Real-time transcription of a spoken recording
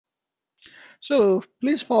So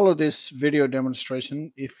please follow this video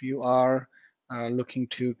demonstration if you are looking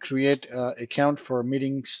to create an account for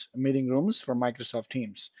meeting rooms for Microsoft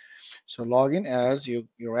Teams. So log in as your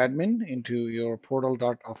admin into your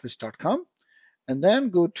portal.office.com and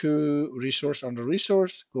then go to resource under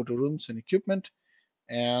resource, go to rooms and equipment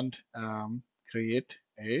and create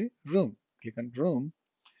a room. Click on room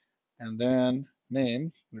and then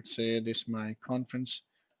name, let's say this is my conference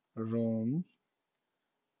room,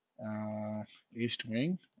 East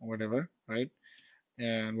Wing, whatever, right?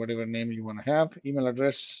 And whatever name you want to have. Email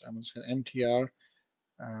address, I'm going to say MTR,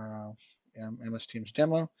 uh, MS Teams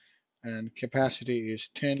demo, and capacity is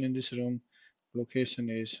 10 in this room. Location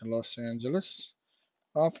is Los Angeles.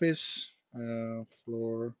 Office,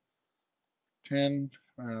 floor 10,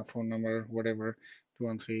 phone number, whatever,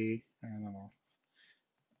 213, I don't know.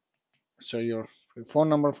 So your phone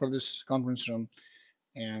number for this conference room,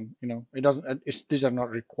 and it doesn't, these are not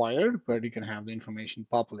required, but you can have the information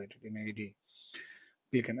populated in AD.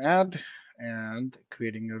 You can add and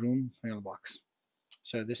creating a room mailbox.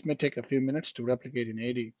 So this may take a few minutes to replicate in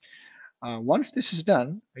AD. Once this is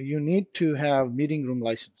done, you need to have meeting room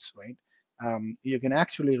license, right? You can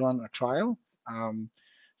actually run a trial.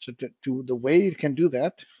 So the way you can do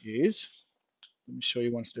that is, let me show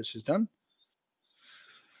you once this is done.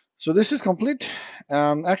 So this is complete.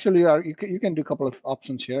 Actually, you can do a couple of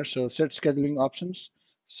options here. So set scheduling options.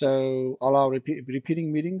 So allow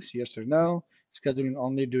repeating meetings, yes or no. Scheduling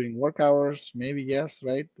only during work hours, maybe yes,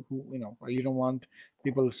 right? You don't want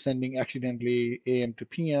people sending accidentally AM to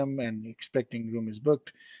PM and expecting room is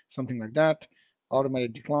booked, something like that.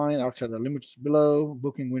 Automatic decline outside the limits below.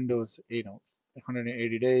 Booking windows,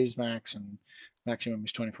 180 days max, and maximum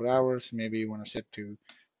is 24 hours. Maybe you want to set to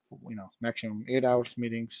maximum 8 hours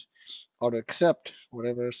meetings, auto accept,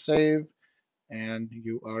 whatever, save, and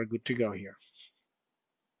you are good to go here.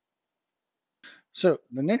 So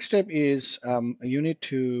the next step is you need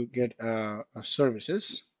to get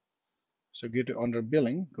services. So go to under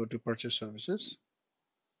billing, go to purchase services,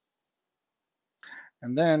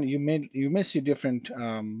 and then you may see different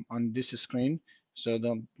on this screen. So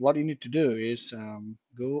what you need to do is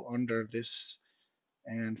go under this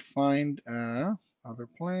and find other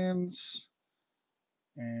plans.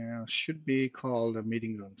 And should be called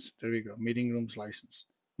meeting rooms. There we go, meeting rooms license,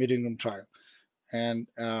 meeting room trial. And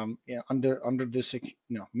yeah, under this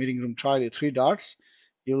meeting room trial, the three dots,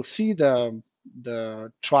 you'll see the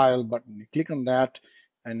trial button. You click on that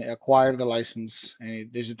and acquire the license,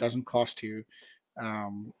 and it doesn't cost you.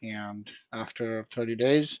 And after 30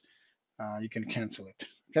 days, you can cancel it.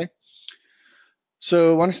 Okay.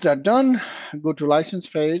 So once that's done, go to license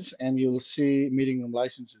phase and you'll see meeting room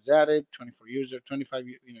license is added, 24 user, 25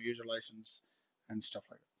 user license and stuff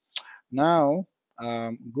like that. Now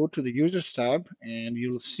go to the users tab and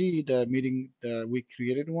you'll see the meeting we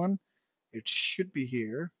created one. It should be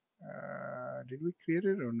here. Did we create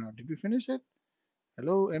it or not? Did we finish it?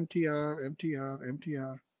 Hello, MTR, MTR,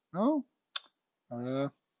 MTR. No? Uh,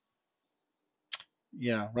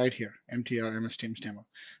 yeah, right here, MTR MS Teams demo.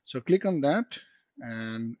 So click on that,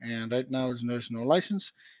 and right now there's no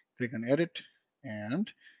license. Click on edit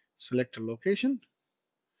and select a location,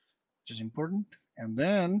 which is important, and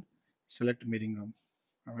then select meeting room.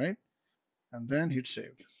 All right, and then hit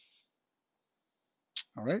save.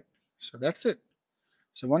 All right, so that's it.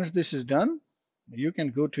 So once this is done, you can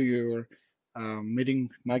go to your meeting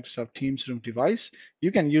Microsoft Teams room device.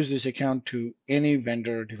 You can use this account to any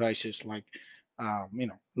vendor devices like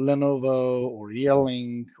Lenovo or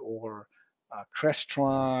Yelling or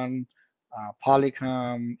Crestron,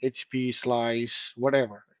 Polycom, HP, Slice,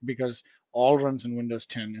 whatever, because all runs in Windows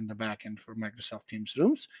 10 in the backend for Microsoft Teams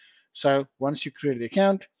rooms. So once you create the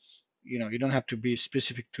account, you don't have to be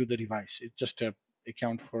specific to the device. It's just a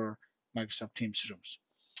account for Microsoft Teams rooms.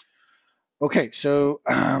 Okay, so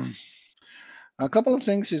a couple of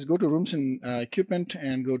things is go to rooms and equipment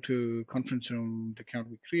and go to conference room, the account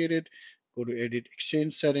we created, go to edit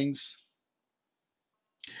exchange settings.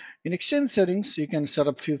 In exchange settings, you can set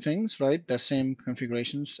up a few things, right? The same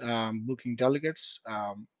configurations, booking delegates,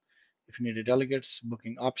 if you need a delegates,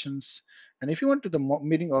 booking options. And if you want to the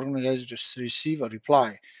meeting organizer to receive a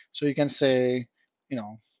reply, so you can say,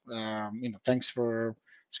 thanks for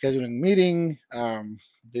scheduling meeting.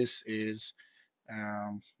 This is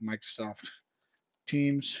Microsoft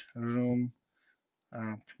Teams room.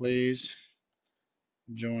 Please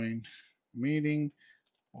join meeting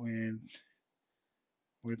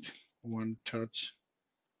with one touch.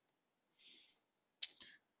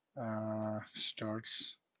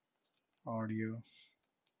 Starts audio,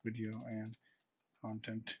 video, and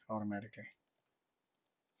content automatically.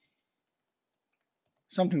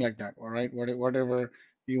 something like that, all right? Whatever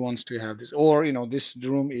you wants to have this, or this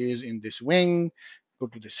room is in this wing, go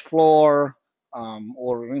to this floor,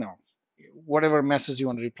 or whatever message you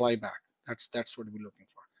want to reply back. That's what we're looking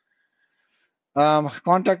for.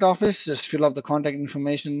 Contact office, just fill up the contact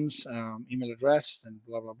informations, email address, and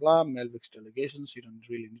blah blah blah. Mailbox delegations, you don't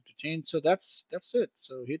really need to change. So that's it.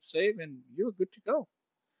 So hit save, and you're good to go.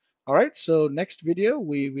 All right. So next video,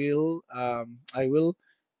 I will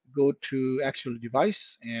go to actual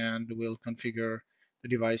device and we'll configure the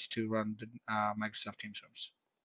device to run the Microsoft Teams rooms.